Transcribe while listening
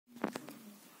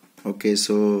Okay,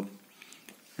 so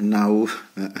now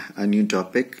a new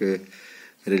topic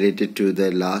related to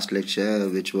the last lecture,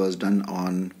 which was done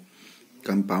on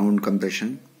compound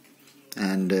compression,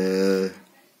 and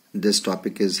this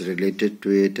topic is related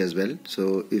to it as well.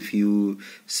 So if you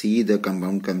see the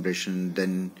compound compression,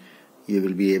 then you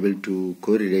will be able to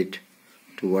correlate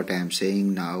to what I am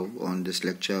saying now on this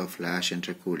lecture of flash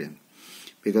intercooling.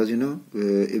 Because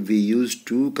if we use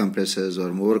two compressors or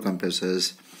more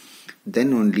compressors,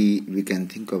 then only we can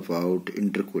think about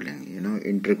intercooling.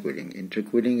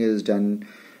 Intercooling is done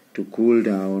to cool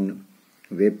down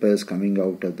vapors coming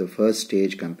out of the first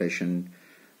stage compression,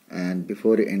 and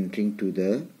before entering to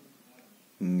the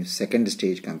second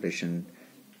stage compression,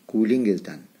 cooling is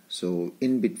done. So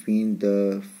in between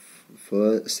the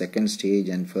second stage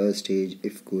and first stage,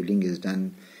 if cooling is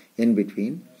done in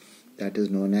between, that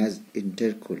is known as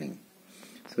intercooling.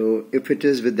 So if it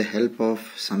is with the help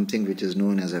of something which is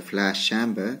known as a flash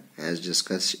chamber, as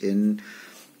discussed in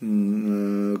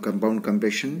compound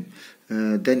compression,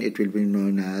 then it will be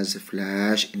known as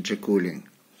flash intercooling.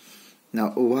 Now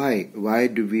why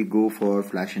do we go for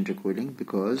flash intercooling?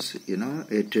 Because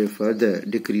it further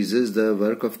decreases the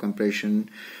work of compression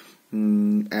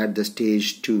at the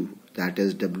stage 2, that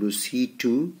is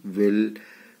WC2 will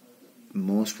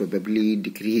most probably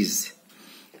decrease.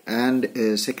 And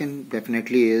second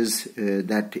definitely is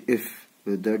that if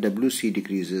the WC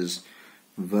decreases,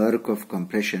 work of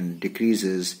compression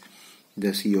decreases,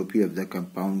 the COP of the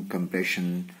compound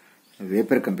compression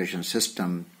vapor compression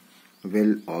system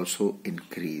will also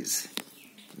increase.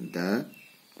 The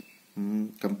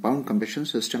compound compression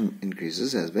system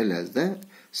increases as well as the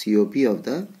COP of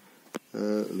the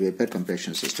vapor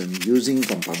compression system using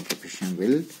compound compression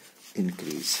will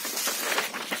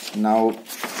increase. Now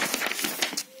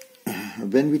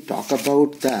when we talk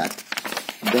about that,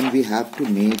 then we have to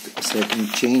make certain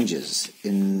changes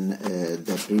in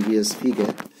the previous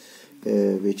figure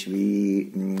which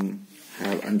we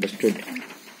have understood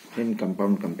in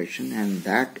compound compression, and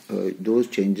that those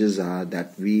changes are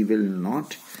that we will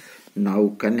not now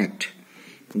connect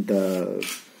the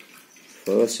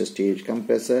first stage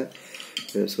compressor.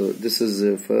 So this is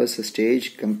the first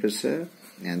stage compressor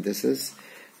and this is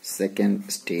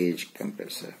second stage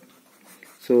compressor.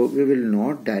 So we will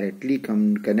not directly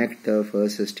connect the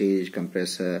first stage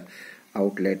compressor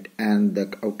outlet and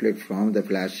the outlet from the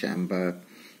flash chamber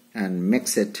and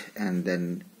mix it and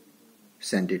then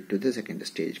send it to the second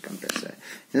stage compressor.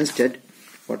 Instead,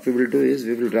 what we will do is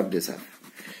we will rub this up,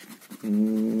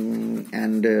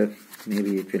 and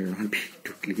maybe it will not be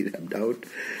totally rubbed out,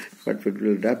 but we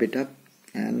will rub it up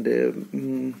and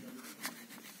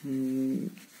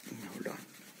hold on.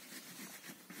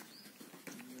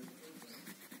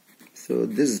 So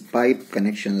this pipe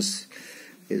connections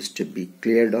is to be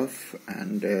cleared off,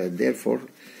 and therefore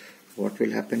what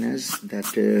will happen is that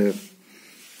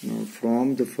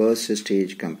from the first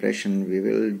stage compression we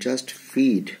will just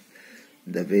feed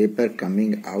the vapor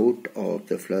coming out of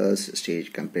the first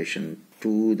stage compression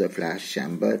to the flash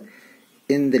chamber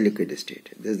in the liquid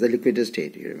state. This is the liquid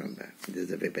state, you remember, this is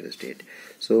the vapor state.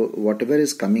 So whatever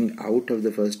is coming out of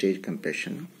the first stage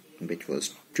compression, which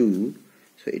was 2,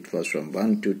 so it was from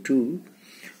 1 to 2.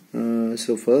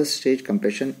 So first stage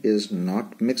compression is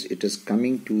not mixed, it is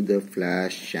coming to the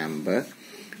flash chamber.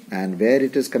 And where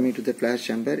it is coming to the flash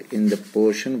chamber? In the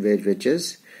portion which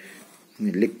is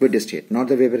liquid state, not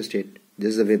the vapor state.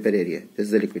 This is the vapor area, this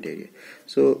is the liquid area.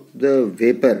 So the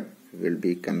vapor will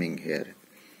be coming here,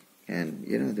 and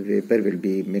the vapor will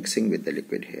be mixing with the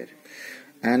liquid here.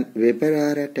 And vapor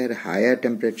are at a higher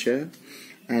temperature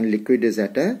and liquid is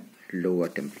at a lower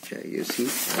temperature. You see,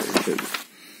 I will show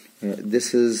you.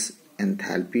 This is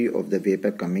enthalpy of the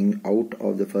vapor coming out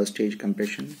of the first stage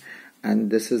compression,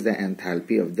 and this is the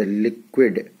enthalpy of the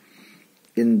liquid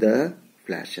in the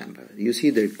flash chamber. You see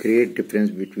the great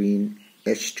difference between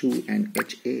H2 and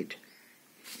H8.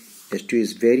 H2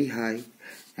 is very high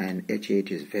and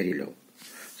H8 is very low.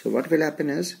 So what will happen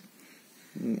is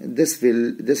this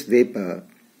vapor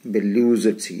will lose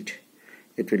its heat.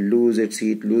 It will lose its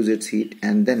heat,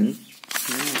 and then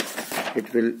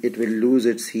it will lose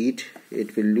its heat.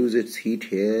 It will lose its heat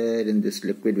here in this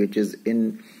liquid, which is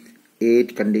in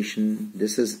 8 condition.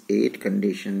 This is 8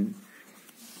 condition.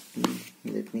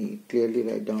 Let me clearly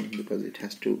write down because it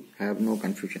has to have no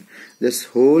confusion. This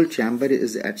whole chamber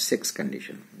is at 6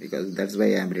 condition, because that's why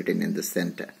I am written in the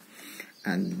center.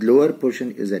 And lower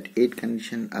portion is at 8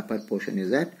 condition, upper portion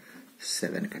is at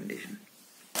 7 condition.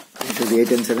 It is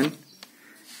 8 and 7.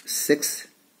 6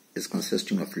 is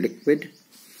consisting of liquid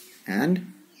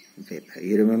and vapor.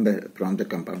 You remember from the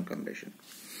compound compression.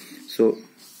 So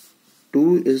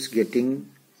 2 is getting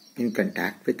in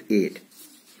contact with 8,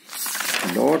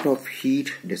 lot of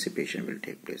heat dissipation will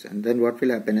take place. And then what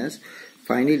will happen is,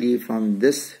 finally from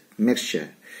this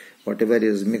mixture, whatever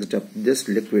is mixed up, this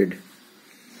liquid,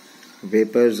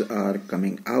 vapors are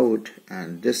coming out,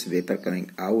 and this vapor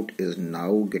coming out is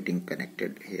now getting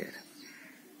connected here.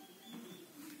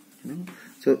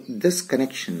 So this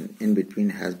connection in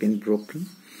between has been broken,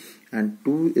 and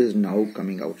 2 is now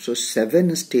coming out. So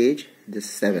 7 stage, this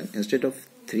 7, instead of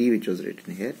 3 which was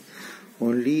written here,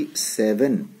 only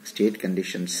 7 state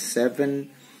condition 7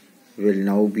 will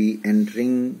now be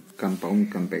entering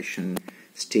compound compression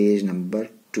stage number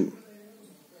 2.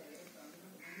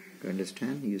 You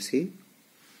understand? You see,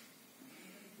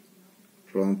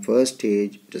 from first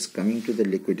stage it is coming to the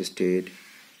liquid state.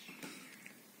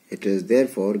 It is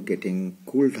therefore getting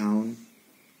cooled down,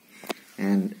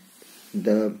 and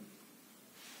the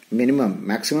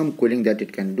maximum cooling that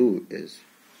it can do is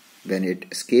when it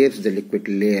escapes the liquid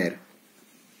layer,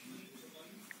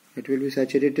 it will be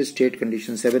saturated state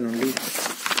condition 7 only.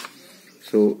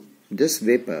 So this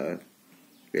vapor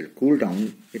will cool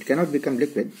down. It cannot become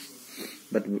liquid,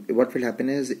 but what will happen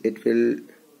is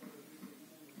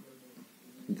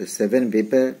the 7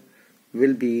 vapor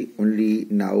will be only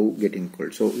now getting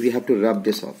cold. So we have to rub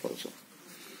this off also.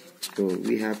 So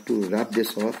we have to rub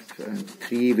this off, and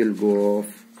 3 will go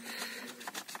off,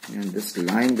 and this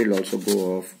line will also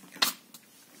go off.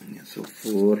 So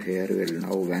 4 here will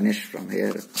now vanish from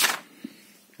here,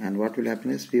 and what will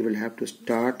happen is we will have to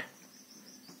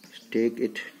take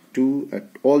it 2,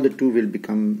 all the 2 will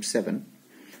become 7,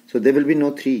 so there will be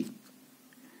no 3,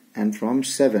 and from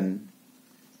 7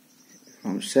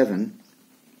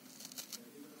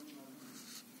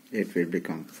 it will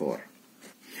become 4.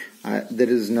 There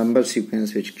is number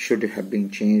sequence which should have been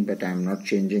changed, but I am not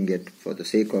changing it for the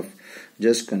sake of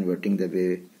just converting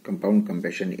the compound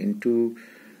compression into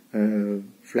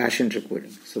flash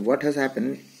intercooling. So what has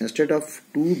happened, instead of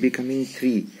 2 becoming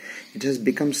 3, it has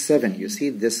become 7. You see,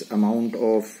 this amount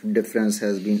of difference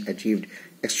has been achieved,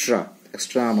 extra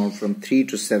amount from 3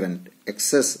 to 7,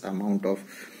 excess amount of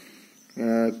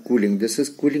cooling. This is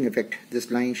cooling effect.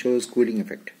 This line shows cooling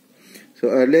effect. So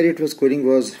earlier it was cooling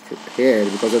was here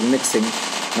because of mixing.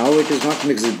 Now it is not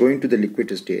mixed, it is going to the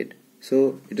liquid state.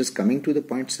 So it is coming to the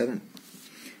point 7.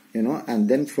 And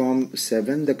then from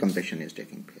 7 the compression is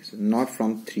taking place, not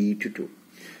from 3 to 2.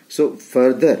 So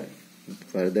further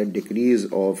decrease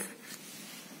of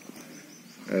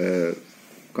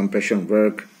compression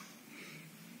work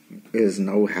is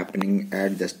now happening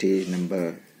at the stage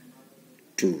number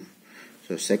 2.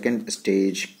 So second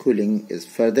stage cooling is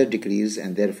further decreased,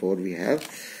 and therefore we have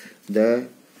the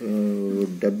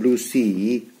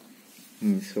WC.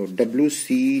 So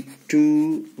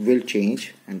WC2 will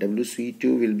change, and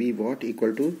WC2 will be what?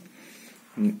 Equal to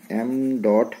m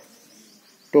dot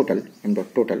total.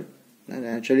 And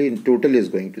actually total is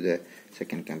going to the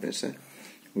second compressor,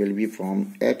 will be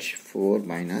from H4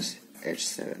 minus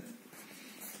H7.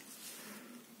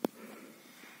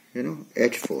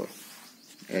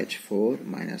 H4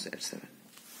 minus H7.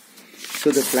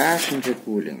 So the flash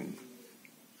intercooling,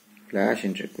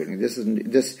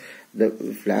 the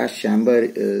flash chamber,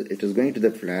 it is going to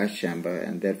the flash chamber,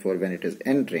 and therefore when it is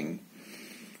entering,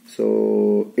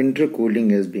 so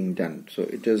intercooling is being done. So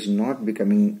it is not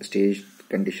becoming stage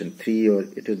condition 3, or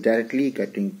it is directly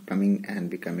coming and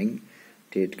becoming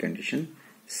state condition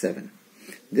 7.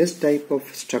 This type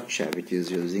of structure, which is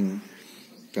using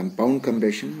compound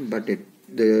compression, but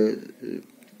the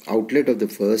outlet of the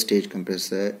first stage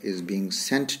compressor is being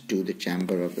sent to the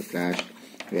chamber of the flash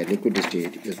where liquid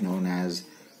state, is known as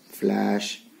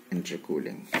flash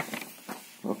intercooling.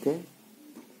 Okay,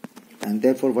 and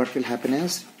therefore what will happen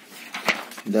is,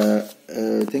 the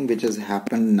thing which has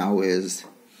happened now is,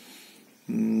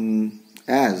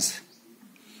 as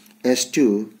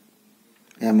S2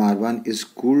 MR1 is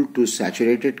cooled to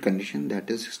saturated condition, that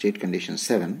is state condition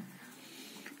 7,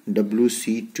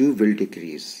 WC2 will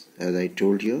decrease. As I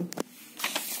told you,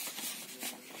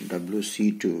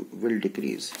 WC2 will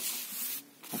decrease.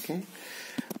 Okay,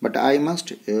 but I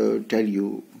must tell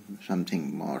you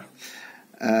something more.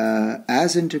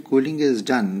 As intercooling is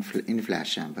done in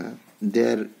flash chamber,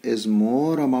 there is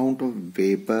more amount of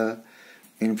vapor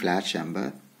in flash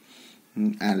chamber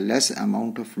and less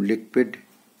amount of liquid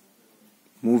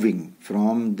moving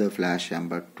from the flash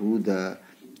chamber to the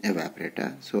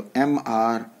evaporator. So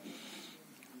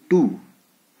MR2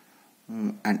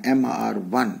 and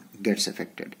MR1 gets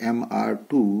affected.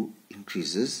 MR2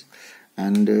 increases,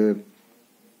 and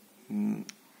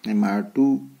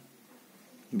MR2,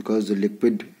 because the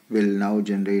liquid will now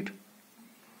generate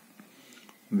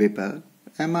vapor,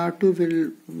 MR2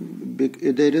 will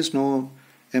there is no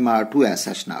MR2 as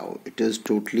such now. It is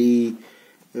totally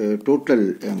total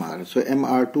MR. So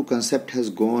MR2 concept has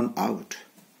gone out.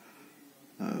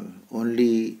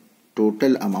 Only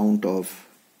total amount of,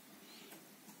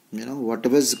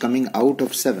 whatever is coming out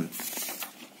of 7.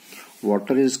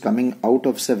 Water is coming out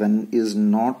of 7 is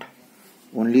not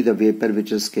only the vapor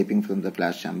which is escaping from the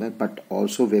flash chamber, but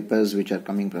also vapors which are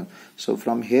coming from. So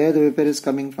from here the vapor is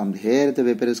coming, from here the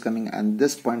vapor is coming, and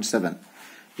this 0.7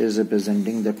 is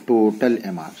representing the total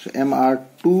MR. So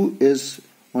MR2 is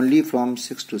only from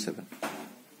 6 to 7.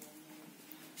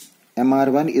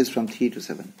 MR1 is from 3 to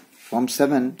 7. From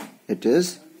 7 it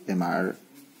is MR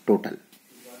total.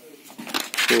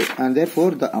 So, and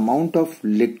therefore the amount of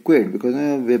liquid, because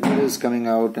vapor is coming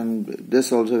out and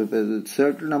this also, a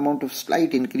certain amount of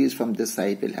slight increase from this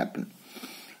side will happen,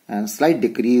 and slight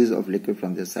decrease of liquid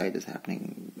from this side is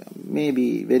happening,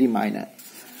 maybe very minor,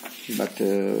 but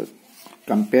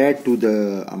compared to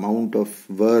the amount of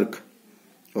work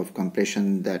of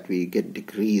compression that we get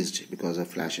decreased because of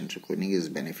flash intercooling is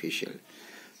beneficial.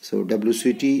 So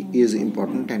WCT is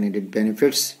important, and it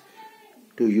benefits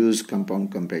to use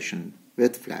compound compression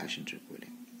with flash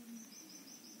intercooling.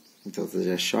 It was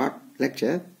a short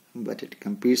lecture, but it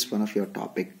completes one of your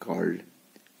topic called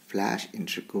flash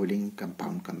intercooling,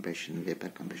 compound compression, vapor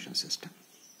compression system.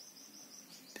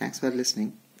 Thanks for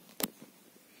listening.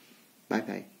 Bye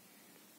bye.